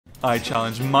I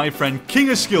challenged my friend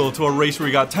King of Skill to a race where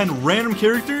we got 10 random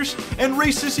characters and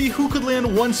raced to see who could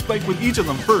land one spike with each of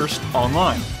them first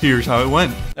online. Here's how it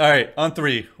went. Alright, on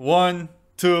 3. 1,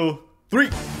 2, 3.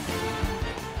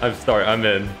 I'm sorry, I'm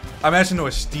in. I'm asking to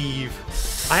a Steve.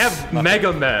 I have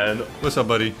Mega Man. What's up,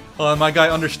 buddy? My guy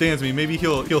understands me. Maybe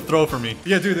he'll throw for me.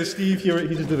 Yeah, dude, this Steve here,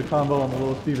 he just did a combo on the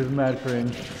little Steve. Is mad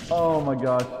cringe. Oh my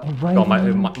gosh. Oh,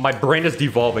 my brain is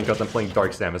devolving because I'm playing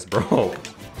Dark Samus, bro.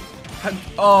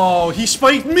 Oh, he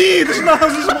spiked me! This is not how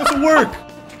this is supposed to work!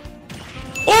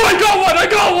 Oh, I got one! I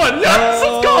got one! Yes!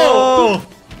 Let's go!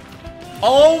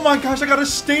 Oh my gosh, I got a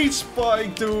state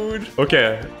spike, dude!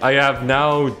 Okay, I have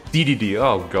now DDD.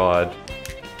 Oh, God.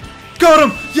 Got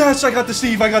him! Yes, I got the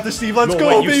Steve, I got the Steve. Let's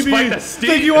go, wait, baby! the Steve.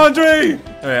 Thank you, Andre!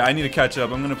 Alright, I need to catch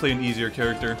up. I'm gonna play an easier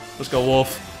character. Let's go,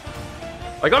 Wolf.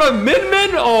 I got a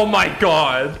Min-Min? Oh my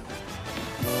God.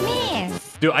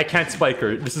 Miss. Dude, I can't spike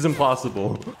her. This is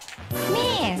impossible.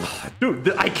 Miss.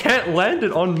 Dude, I can't land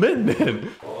it on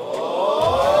Min-Min.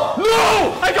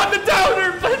 No! I got the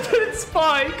downer, but it didn't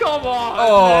spike. Come on.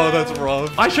 Oh, man. that's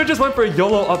rough. I should just went for a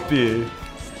YOLO up B.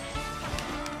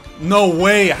 No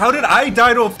way. How did I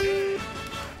die to a...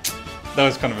 That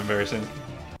was kind of embarrassing.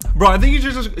 Bro, I think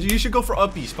you should go for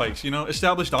up B spikes, you know?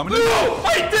 Establish dominance. No!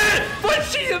 I did! But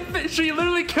she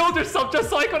literally killed herself just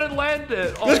so I couldn't land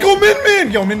it. Oh. Let's go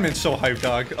Min-Min! Yo, Min-Min's so hyped,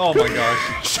 dog. Oh my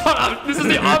gosh. Shut up! This is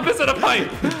the opposite of hype.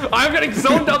 I'm getting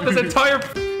zoned out this entire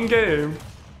game.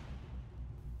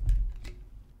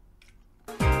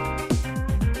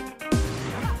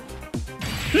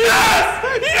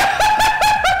 Yes!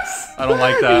 Yes! I don't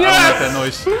like that. Yes! I don't like that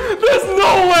noise. There's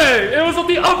no way! It was with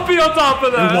the up B on top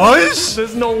of that. It was?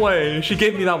 There's no way. She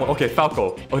gave me that one. Okay,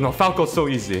 Falco. Oh no, Falco's so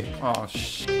easy. Oh,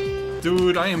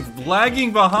 dude, I am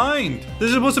lagging behind. This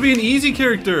is supposed to be an easy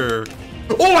character.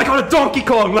 Oh, I got a Donkey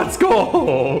Kong. Let's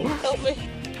go. Help me.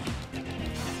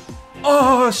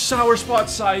 Oh, sour spot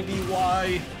side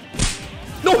why?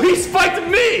 No, he spiked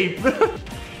me.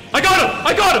 I got him!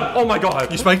 I got him! Oh my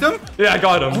God. You spiked him? Yeah, I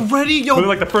got him. Already? Yo. Within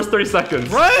like the first 30 seconds.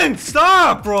 Brent,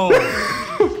 stop, bro.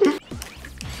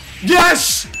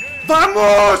 Yes!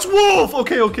 Vamos, Wolf!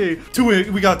 Okay, okay.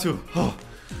 We got 2. Oh.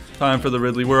 Time for the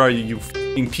Ridley. Where are you, you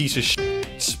f***ing piece of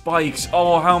shit? Spikes.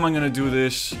 Oh, how am I gonna do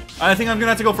this? I think I'm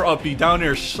gonna have to go for up B. Down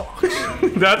air sucks.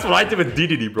 That's what I did with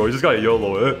DDD, bro. You just gotta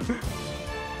YOLO it.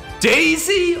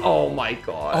 Daisy? Oh my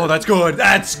God. Oh, that's good.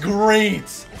 That's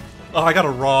great. Oh, I got a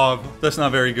Rob. That's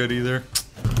not very good either.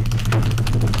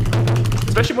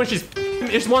 Especially when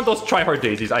it's one of those try-hard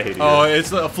daisies. I hate it. Oh, it's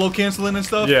the flow canceling and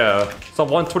stuff? Yeah. So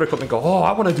one Twitter clip and go, oh,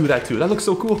 I want to do that too. That looks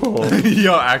so cool.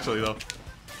 Yo, actually though.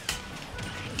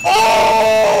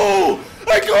 Oh!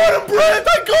 I got him, Brent!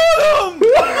 I got him!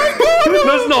 I got him!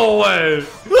 There's no way.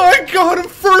 I got him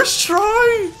first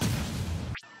try!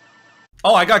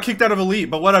 Oh, I got kicked out of Elite,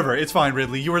 but whatever. It's fine,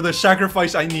 Ridley. You were the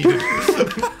sacrifice I needed.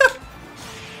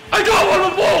 I got one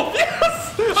with Wolf!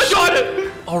 Yes! I got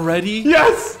it! Already?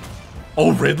 Yes!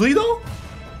 Oh, Ridley though?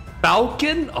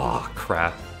 Falcon? Oh,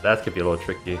 crap. That could be a little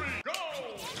tricky.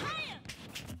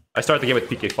 I started the game with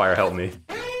PK Fire. Help me.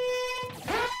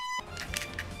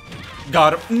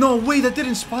 Got him. No, wait, that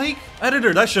didn't spike?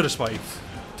 Editor, that should have spiked.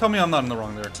 Tell me I'm not in the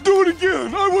wrong there. Do it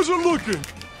again. I wasn't looking.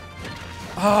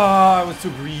 Ah, I was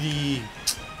too greedy.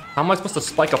 How am I supposed to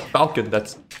spike a Falcon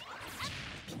that's...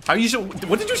 How you should,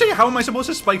 what did you say? How am I supposed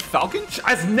to spike Falcon?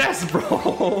 As Ness,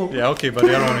 bro! Yeah, okay, buddy.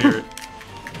 I don't want to hear it.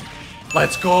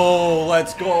 Let's go.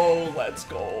 Let's go. Let's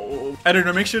go.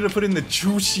 Editor, make sure to put in the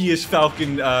juiciest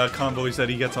Falcon combos that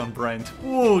he gets on Brent.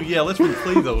 Oh, yeah. Let's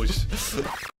replay those.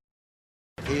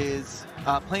 Is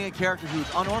playing a character who's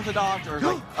unorthodox or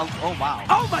like, oh wow.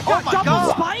 Oh my God,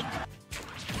 double spike!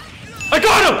 I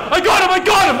got him! I got him! I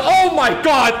got him! Oh my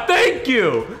God! Thank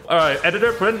you! Alright,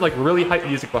 editor, put in like really hype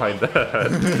music behind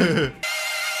that.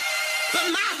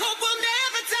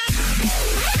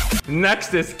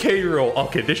 Next is K-Roll.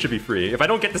 Okay, this should be free. If I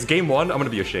don't get this game 1, I'm gonna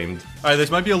be ashamed. Alright,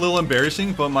 this might be a little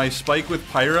embarrassing, but my spike with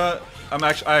Pyra,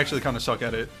 I actually kind of suck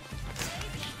at it.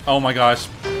 Oh my gosh,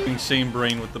 same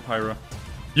brain with the Pyra.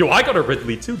 Yo, I got a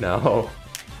Ridley too now.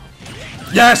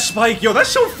 Yes, Spike! Yo, that's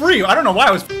so free! I don't know why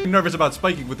I was nervous about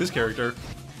spiking with this character.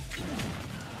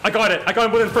 I got it! I got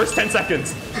him within the first 10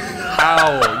 seconds.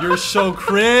 Ow, you're so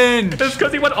cringe! It's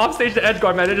because he went off stage to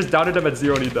Edgeguard, man. I just downed him at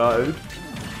 0 and he died.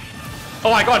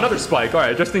 Oh, I got another spike.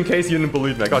 Alright, just in case you didn't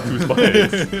believe me, I got 2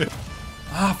 spikes.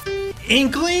 Ah,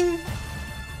 Inkling?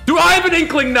 Do I have an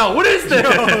Inkling now? What is this?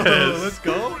 Yo, let's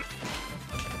go.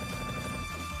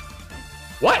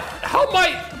 What? How am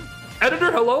I...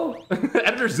 Editor, hello?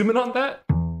 Editor, zoom in on that.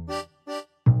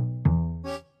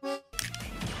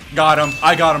 Got him.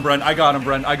 I got him, Brent. I got him,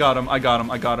 Brent. I got him. I got him.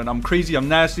 I got him. I'm crazy. I'm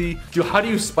nasty. Dude, how do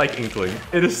you spike Inkling?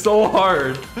 It is so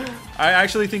hard. I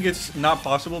actually think it's not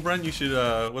possible, Brent. You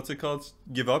should, what's it called?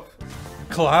 Give up?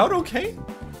 Cloud, okay?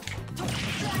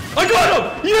 I got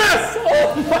him! Yes!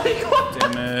 Oh my god!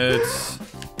 Damn it.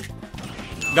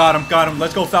 Got him. Got him.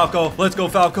 Let's go, Falco. Let's go,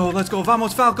 Falco. Let's go.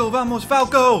 Vamos, Falco. Vamos,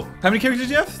 Falco. How many characters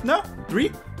do you have? No? 3?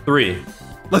 3.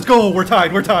 Let's go. We're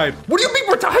tied. We're tied. What do you mean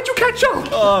we're tied? How'd you catch up?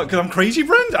 Because I'm crazy,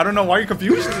 Brent? I don't know why you're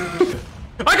confused.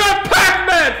 I got a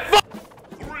Pac-Man!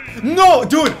 No,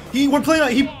 dude. We're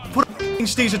playing, he put a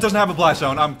stage that doesn't have a blast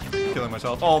zone. I'm killing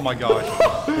myself. Oh my gosh.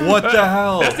 What the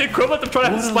hell? That's the equivalent of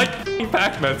trying to spike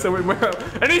Pac-Man. So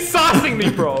and he's saucing me,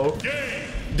 bro.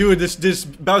 Dude, this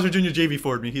Bowser Jr. JV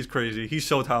forward me. He's crazy. He's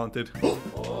so talented. No,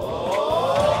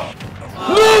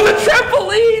 the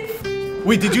trampoline!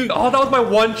 Wait, did you? Oh, that was my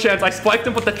one chance. I spiked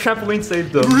him, but the trampoline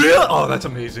saved him. Really? Oh, that's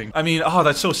amazing. I mean, oh,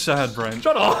 that's so sad, Brent.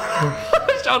 Shut up.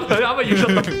 Shut up. How about you shut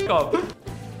the f up?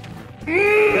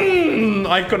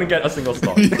 I couldn't get a single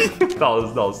stop. that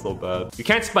was so bad. You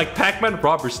can't spike Pac-Man,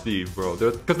 Rob, or Steve, bro.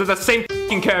 Because they're the same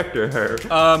f***ing character here.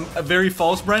 Very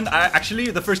false, Brent. Actually,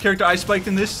 the first character I spiked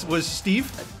in this was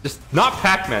Steve. Just not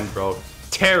Pac-Man, bro.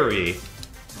 Terry.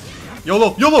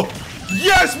 YOLO, YOLO.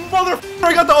 Yes, motherfucker!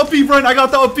 I got the up B, Brent. I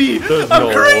got the up B. I'm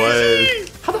no crazy. Way.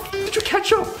 How the f did you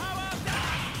catch up?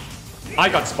 I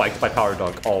got spiked by Power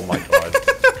Dunk. Oh my god.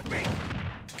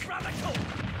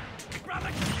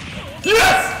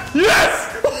 Yes!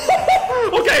 Yes!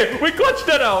 Okay, we clutched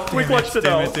it out. We clutched it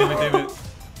out. Damn it.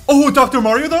 Oh, Dr.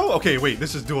 Mario though? Okay, wait,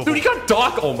 this is doable. Dude, he got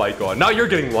Doc. Oh my god. Now you're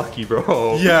getting lucky,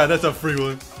 bro. Yeah, that's a free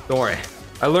one. Don't worry.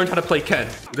 I learned how to play Ken.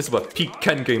 This is what peak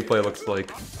Ken gameplay looks like.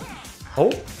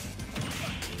 Oh.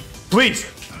 Please.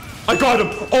 I got him.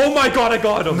 Oh my god, I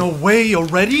got him. No way,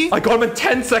 already? I got him in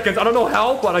 10 seconds. I don't know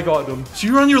how, but I got him. So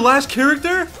you're on your last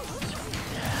character?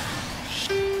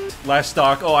 Last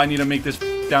stock. Oh, I need to make this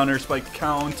down air spike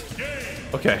count.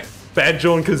 Okay.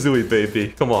 Banjo-Kazooie,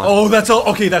 baby. Come on. Oh, that's all.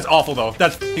 Okay, that's awful though.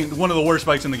 That's one of the worst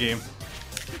spikes in the game.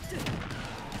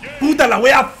 Puta la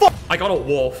wea, fuck! I got a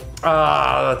wolf.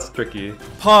 Ah, that's tricky.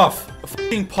 Puff.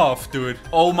 Fucking puff, dude.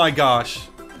 Oh my gosh.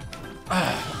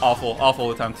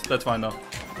 Awful attempt. That's fine though.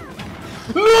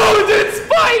 No, it didn't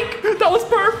spike! That was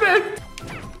perfect!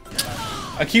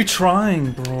 I keep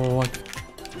trying, bro.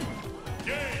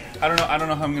 I don't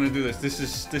know how I'm gonna do this.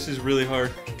 This is really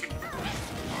hard.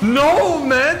 No,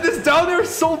 man, this down there is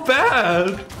so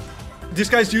bad. This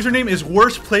guy's username is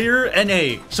worst player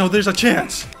NA, so there's a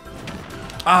chance.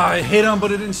 I hit him,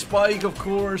 but it didn't spike, of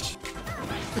course.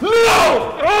 No!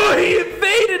 Oh, he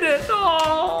evaded it!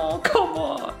 Oh, come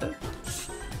on.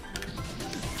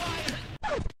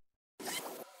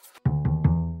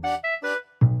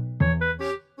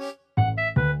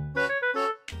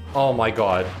 Oh my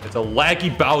god, it's a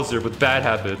laggy Bowser with bad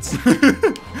habits.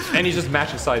 And he's just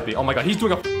matching side B. Oh my god, he's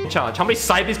doing a challenge. How many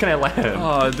side Bs can I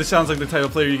land? This sounds like the type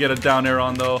of player you get a down air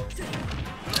on though.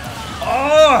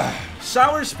 Oh,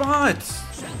 sour spots.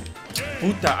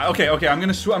 Puta. Okay, I'm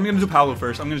gonna do Paolo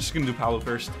first. I'm just gonna do Paolo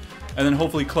first, and then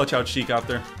hopefully clutch out Sheik out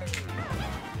there.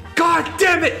 God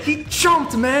damn it! He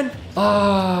jumped, man.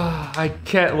 Ah, I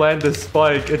can't land this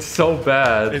spike. It's so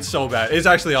bad. It's so bad. It's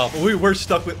actually awful. We're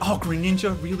stuck with. Oh, Green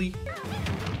Ninja, really?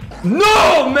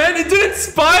 No, man, it didn't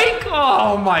spike.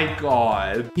 Oh my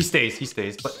god. He stays,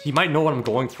 but he might know what I'm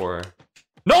going for.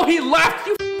 No, he left.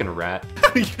 You fucking rat.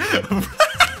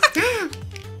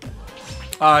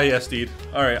 Ah, yes, dude.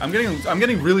 All right, I'm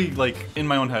getting really like in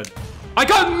my own head. I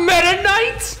got Meta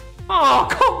Knight. Oh,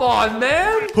 come on,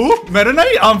 man. Who? Meta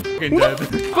Knight? I'm fucking dead.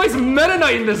 Who plays Meta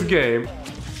Knight in this game?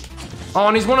 Oh,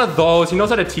 and he's one of those. He knows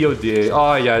how to TOD.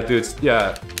 Oh, yeah, dude.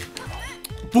 Yeah.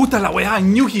 Puta la wea, I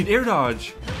knew he'd air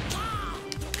dodge.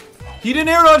 He didn't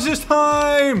air dodge this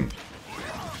time.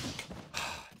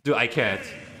 Dude, I can't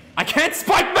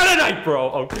spike Meta Knight, bro.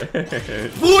 Okay.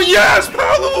 Oh, yes,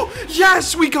 Paolo.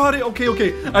 Yes, we got it.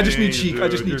 Okay. I just need Sheik. I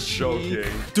just need Sheik. Joking.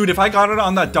 Dude, if I got it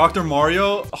on that Dr.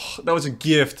 Mario, oh, that was a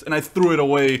gift, and I threw it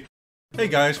away. Hey,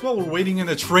 guys, while we're waiting in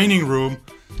the training room,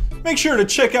 make sure to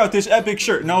check out this epic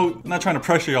shirt. No, not trying to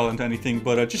pressure y'all into anything,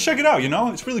 but just check it out, you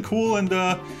know? It's really cool, and,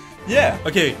 yeah.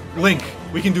 Okay, Link,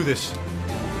 we can do this.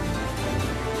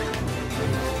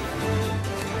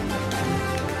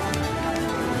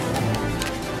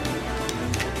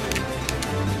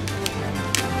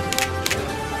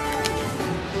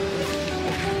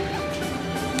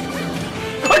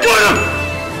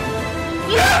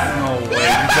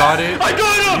 Got it. I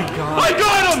got him! I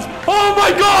got him! Oh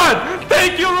my god!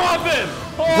 Thank you, Robin!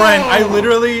 Brent, I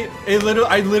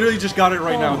literally just got it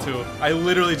right now too. I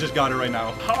literally just got it right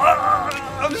now.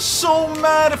 I'm so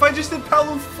mad. If I just did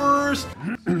Palu first.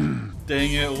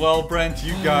 Dang it. Well, Brent,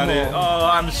 you got it. Oh,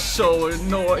 I'm so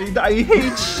annoyed. I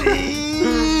hate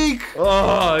Sheik.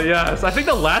 Oh, yes. I think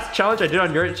the last challenge I did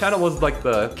on your channel was like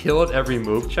the kill at every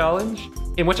move challenge,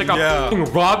 in which I got fucking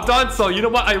robbed on. So you know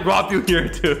what? I robbed you here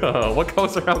too. What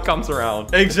goes around comes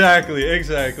around.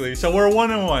 Exactly. So we're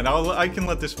 1-1. I can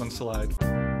let this one slide.